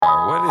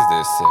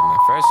just said my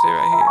first shit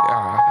right here.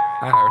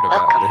 I heard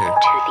about Welcome this.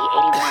 to the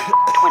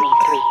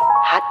 8123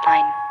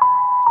 Hotline.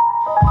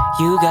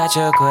 You got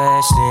your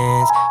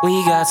questions, we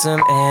got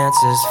some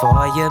answers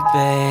for you,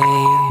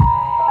 babe.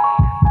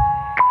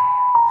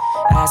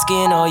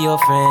 Asking all your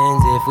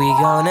friends if we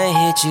gonna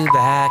hit you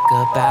back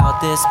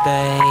about this,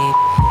 babe.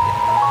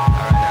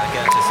 Alright, now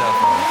get yourself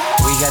on.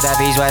 We got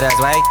that beach right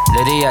way.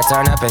 Lydia,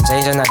 turn up and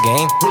changing the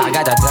game. I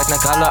got the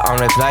Technicolor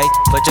on replay.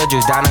 Put your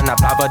juice down in the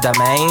proper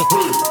domain.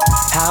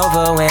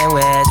 Halvo and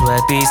Wedge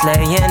would be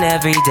slaying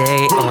every day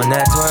on the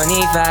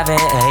 25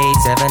 and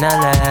 8,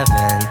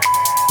 7-Eleven.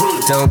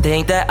 Don't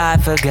think that I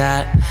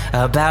forgot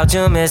about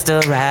you,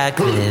 Mr.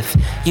 Radcliffe.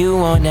 You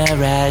want that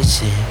rad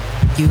shit,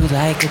 you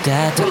like a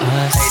dad to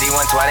us.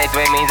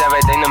 8123 means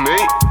everything to me.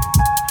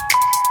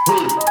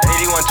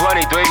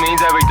 8123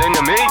 means everything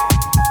to me.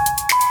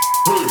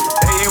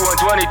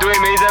 8123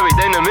 means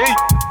everything to me.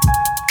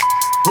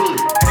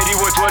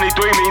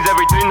 8123 means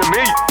everything to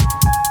me.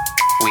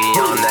 We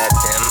on that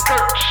Tim.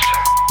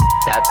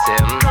 That's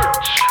him.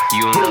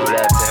 You know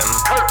that's him.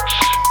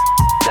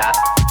 That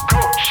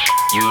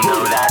you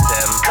know that's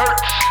him.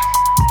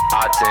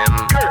 Our Tim.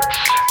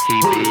 He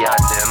be our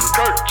Tim.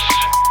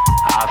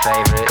 Our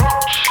favorite.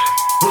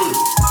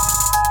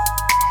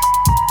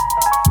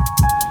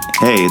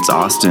 Hey, it's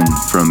Austin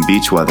from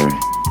Beachweather.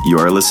 You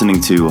are listening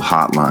to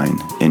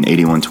Hotline, an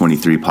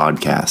 8123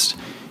 podcast.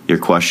 Your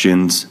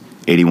questions,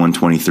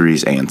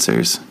 8123's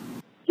answers.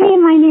 Hey,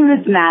 my name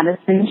is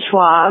Madison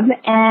Schwab,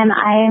 and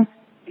I'm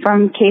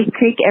from Cave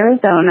Creek,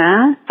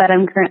 Arizona, but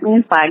I'm currently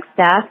in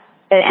Flagstaff.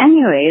 But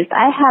anyways,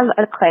 I have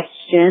a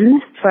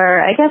question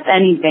for, I guess,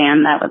 any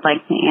band that would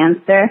like to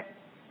answer.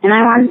 And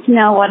I wanted to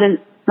know, what is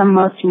the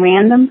most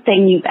random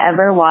thing you've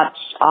ever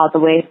watched all the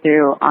way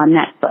through on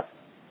Netflix?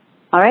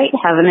 All right,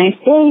 have a nice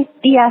day.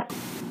 See ya.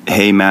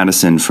 Hey,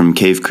 Madison from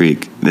Cave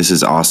Creek. This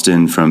is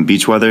Austin from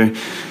Beachweather.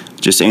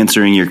 Just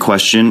answering your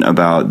question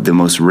about the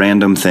most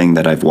random thing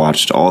that I've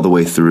watched all the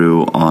way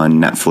through on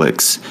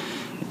Netflix.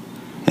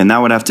 And that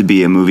would have to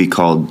be a movie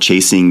called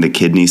Chasing the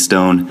Kidney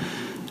Stone.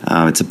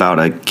 It's about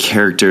a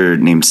character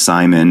named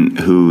Simon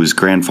whose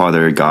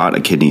grandfather got a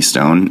kidney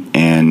stone,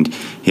 and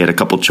he had a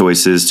couple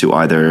choices to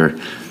either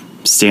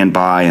stand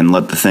by and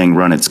let the thing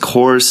run its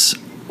course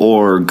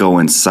or go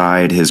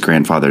inside his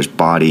grandfather's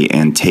body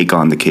and take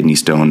on the kidney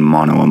stone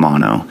mano a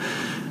mano.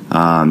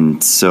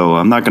 So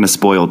I'm not going to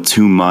spoil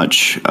too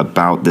much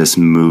about this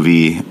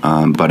movie,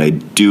 but I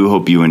do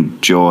hope you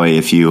enjoy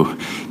if you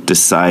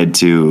decide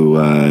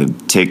to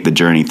take the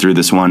journey through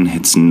this one.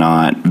 It's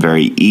not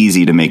very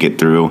easy to make it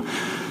through,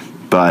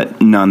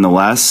 but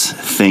nonetheless,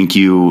 thank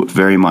you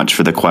very much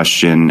for the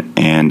question,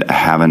 and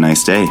have a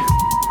nice day.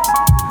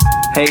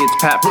 Hey, it's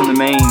Pat from the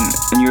Maine,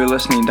 and you're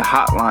listening to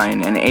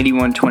Hotline, an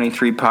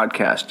 8123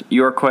 podcast.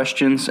 Your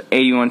questions,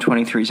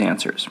 8123's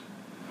answers.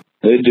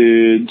 Hey,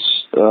 dudes.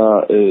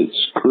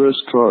 It's Chris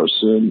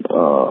Carson.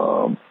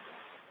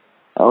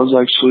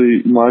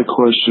 My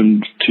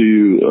question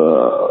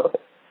to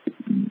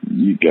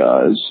you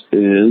guys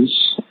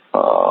is, I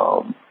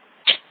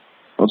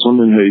was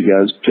wondering how you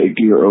guys pick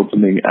your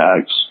opening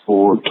acts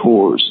for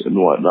tours and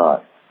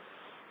whatnot.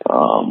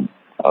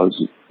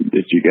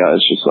 If you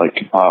guys just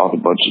compiled a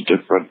bunch of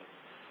different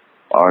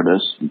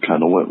artists and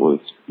kind of went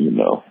with,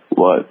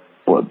 what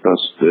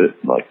best fit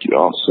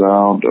your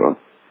sound, or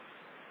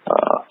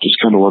just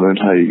kind of wondering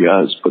how you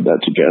guys put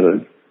that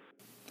together.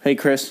 Hey,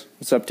 Chris.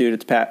 What's up, dude?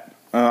 It's Pat.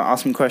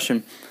 Awesome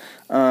question.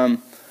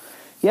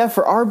 Yeah,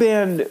 for our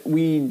band,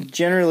 we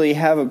generally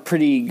have a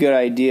pretty good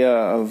idea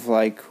of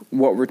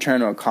what we're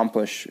trying to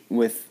accomplish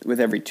with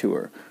every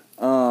tour.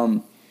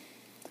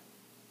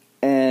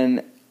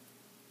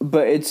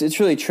 But it's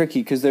really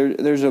tricky because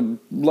there's a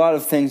lot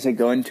of things that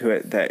go into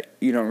it that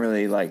you don't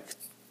really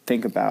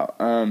think about.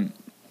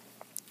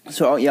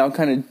 So I'll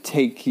kind of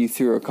take you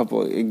through a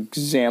couple of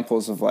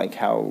examples of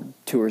how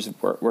tours have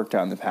worked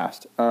out in the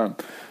past.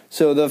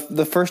 So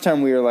the first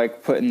time we were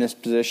put in this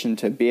position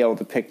to be able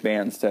to pick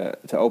bands to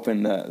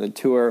open the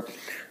tour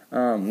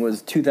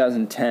was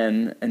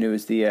 2010, and it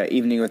was the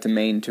Evening with the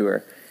Maine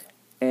tour.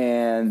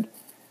 And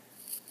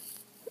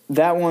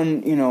that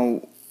one,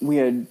 we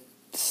had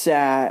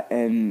sat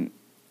and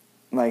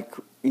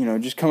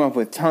just come up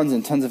with tons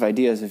and tons of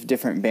ideas of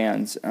different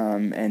bands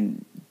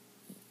and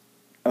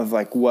of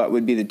what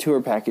would be the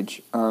tour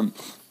package,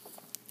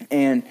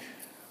 and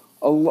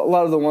a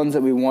lot of the ones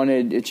that we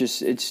wanted, it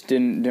just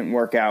didn't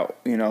work out.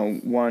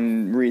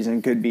 One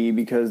reason could be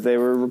because they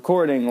were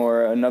recording,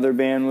 or another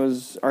band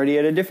was already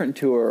at a different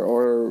tour,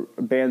 or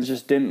bands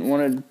just didn't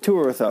want to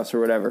tour with us,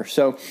 or whatever.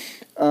 So,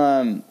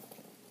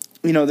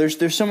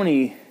 there's so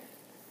many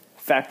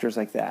factors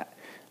like that.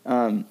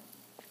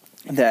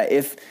 That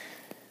if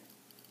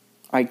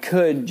I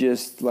could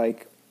just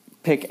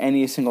pick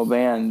any single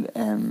band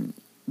and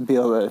be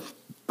able to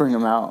bring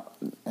them out,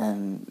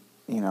 and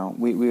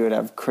we would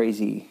have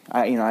crazy.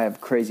 I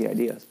have crazy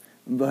ideas,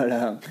 but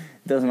it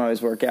doesn't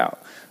always work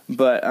out.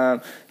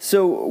 But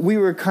so we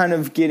were kind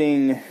of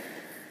getting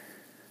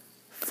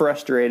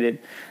frustrated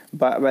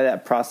by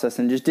that process,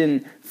 and just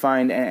didn't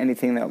find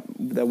anything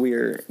that we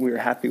were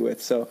happy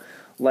with. So,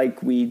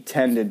 like we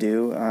tend to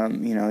do,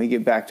 you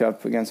get backed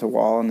up against a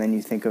wall, and then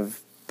you think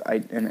of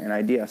an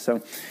idea.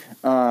 So,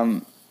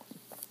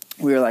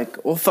 we were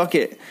like, well, fuck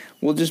it,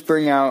 we'll just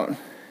bring out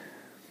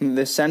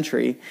this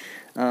Century,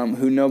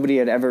 who nobody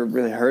had ever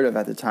really heard of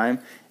at the time,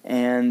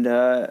 and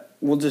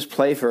we'll just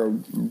play for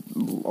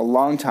a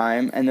long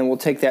time, and then we'll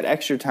take that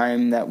extra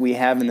time that we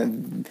have in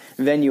the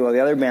venue while the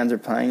other bands are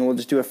playing, and we'll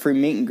just do a free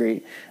meet and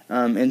greet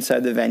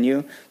inside the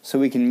venue, so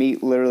we can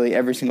meet literally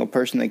every single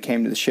person that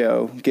came to the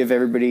show, give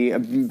everybody a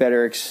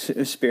better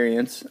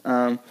experience.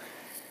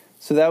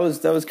 So that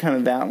was kind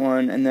of that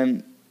one, and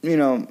then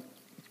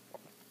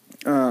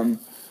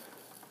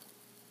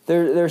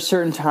there are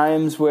certain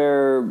times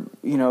where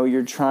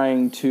you're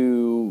trying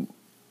to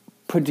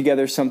put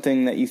together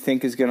something that you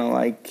think is gonna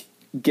like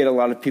get a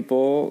lot of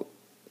people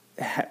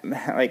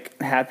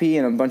happy,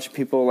 and a bunch of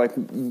people like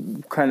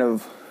kind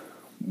of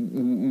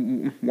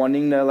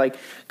wanting to like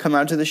come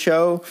out to the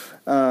show,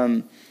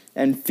 and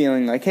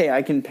feeling like, hey,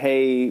 I can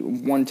pay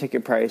one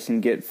ticket price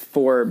and get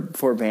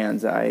four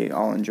bands I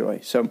all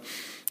enjoy. So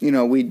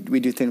we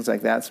do things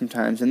like that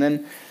sometimes, and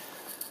then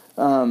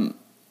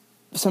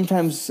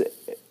sometimes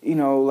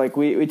like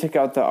we took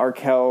out the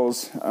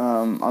Arkells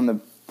on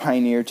the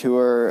Pioneer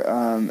tour,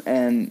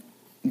 and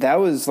that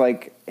was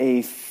like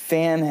a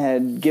fan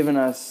had given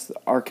us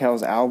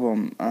Arkell's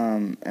album,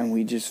 and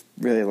we just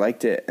really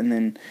liked it. And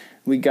then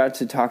we got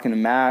to talking to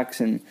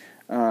Max, and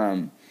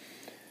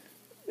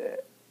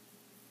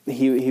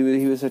he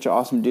was such an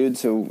awesome dude.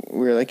 So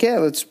we were like, yeah,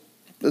 let's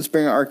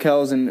bring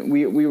Arkell's, and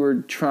we were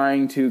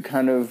trying to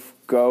kind of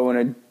go in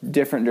a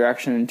different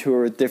direction and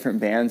tour with different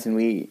bands, and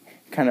we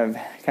kind of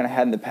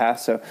had in the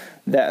past. So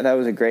that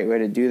was a great way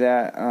to do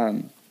that.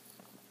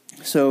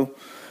 So,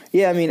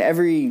 yeah, I mean,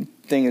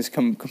 everything is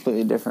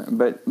completely different,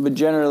 but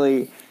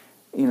generally,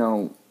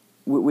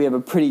 we have a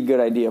pretty good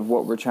idea of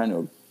what we're trying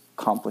to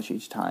accomplish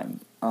each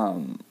time,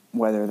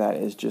 whether that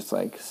is just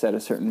like set a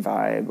certain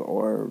vibe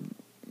or,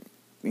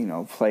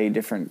 play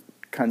different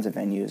kinds of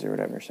venues or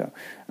whatever. So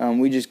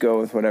we just go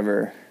with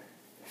whatever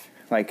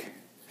like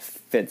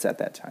fits at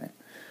that time.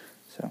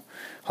 So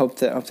hope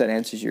that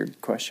answers your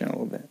question a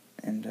little bit.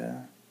 And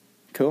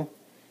cool.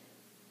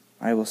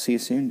 I will see you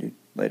soon, dude.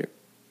 Later.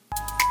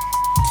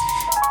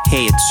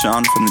 Hey, it's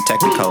Sean from the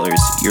Technicolors.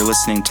 You're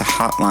listening to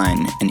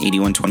Hotline, an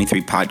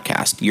 8123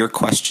 podcast. Your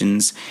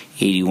questions,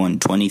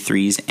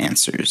 8123's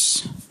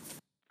answers.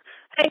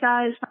 Hey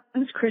guys, my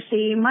name's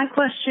Chrissy. My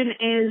question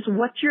is,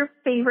 what's your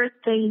favorite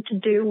thing to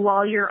do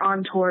while you're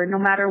on tour, no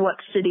matter what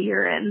city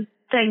you're in?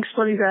 Thanks,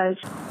 love you guys.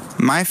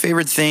 My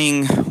favorite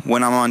thing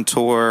when I'm on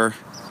tour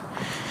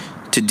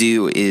to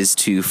do is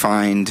to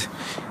find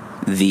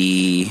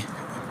the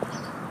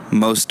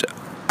most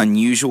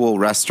unusual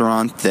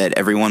restaurant that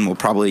everyone will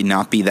probably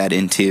not be that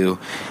into,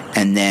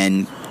 and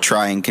then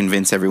try and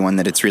convince everyone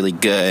that it's really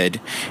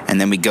good, and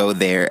then we go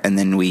there and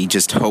then we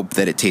just hope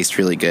that it tastes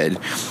really good,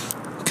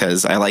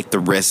 because I like the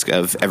risk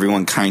of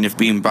everyone kind of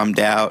being bummed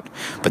out,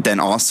 but then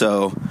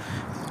also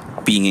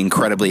being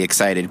incredibly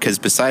excited, because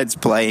besides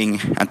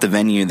playing at the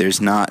venue, there's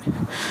not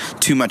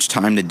too much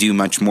time to do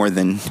much more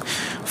than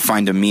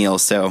find a meal.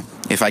 So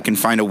if I can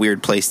find a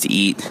weird place to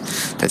eat,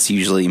 that's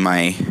usually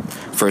my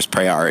first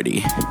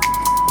priority.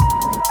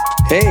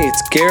 Hey,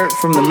 it's Garrett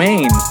from the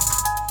Maine.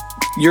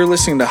 You're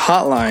listening to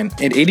Hotline,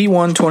 an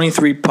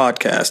 8123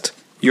 podcast.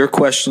 Your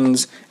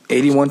questions,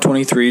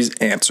 8123's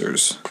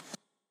answers.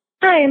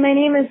 Hi, my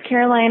name is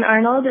Caroline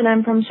Arnold, and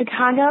I'm from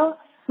Chicago.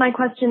 My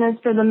question is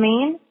for the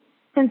Maine.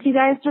 Since you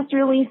guys just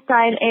released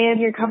side A of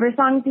your cover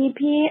songs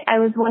EP, I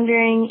was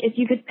wondering if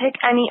you could pick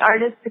any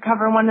artist to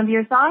cover one of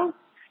your songs,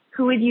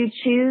 who would you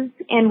choose,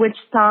 and which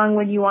song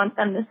would you want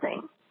them to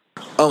sing?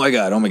 Oh my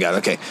god,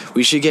 okay.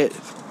 We should get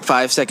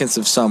 5 Seconds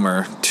of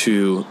Summer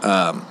to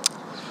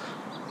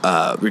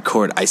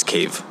record Ice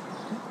Cave.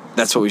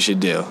 That's what we should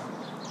do.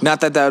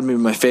 Not that would be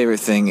my favorite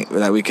thing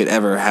that we could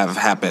ever have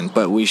happen,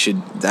 but we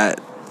should,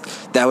 that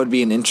would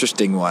be an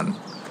interesting one.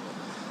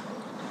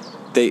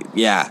 They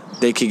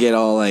could get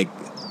all like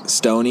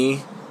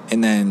stony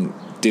and then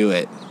do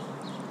it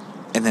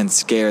and then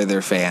scare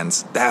their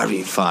fans. That would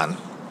be fun.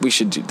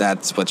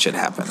 That's what should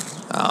happen.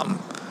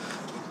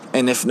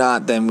 And if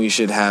not, then we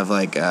should have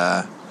like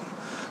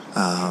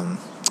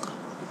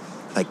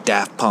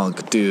Daft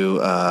Punk do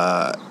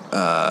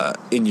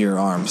In Your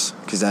Arms,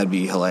 because that'd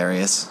be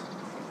hilarious.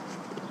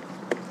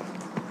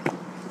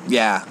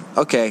 Yeah,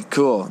 okay,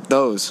 cool.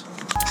 Those.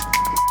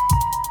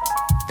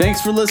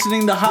 Thanks for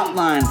listening to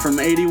Hotline from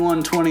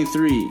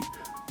 8123.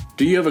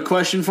 Do you have a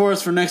question for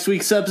us for next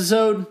week's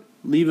episode?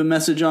 Leave a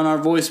message on our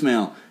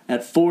voicemail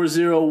at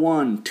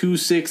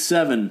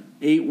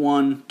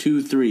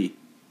 401-267-8123.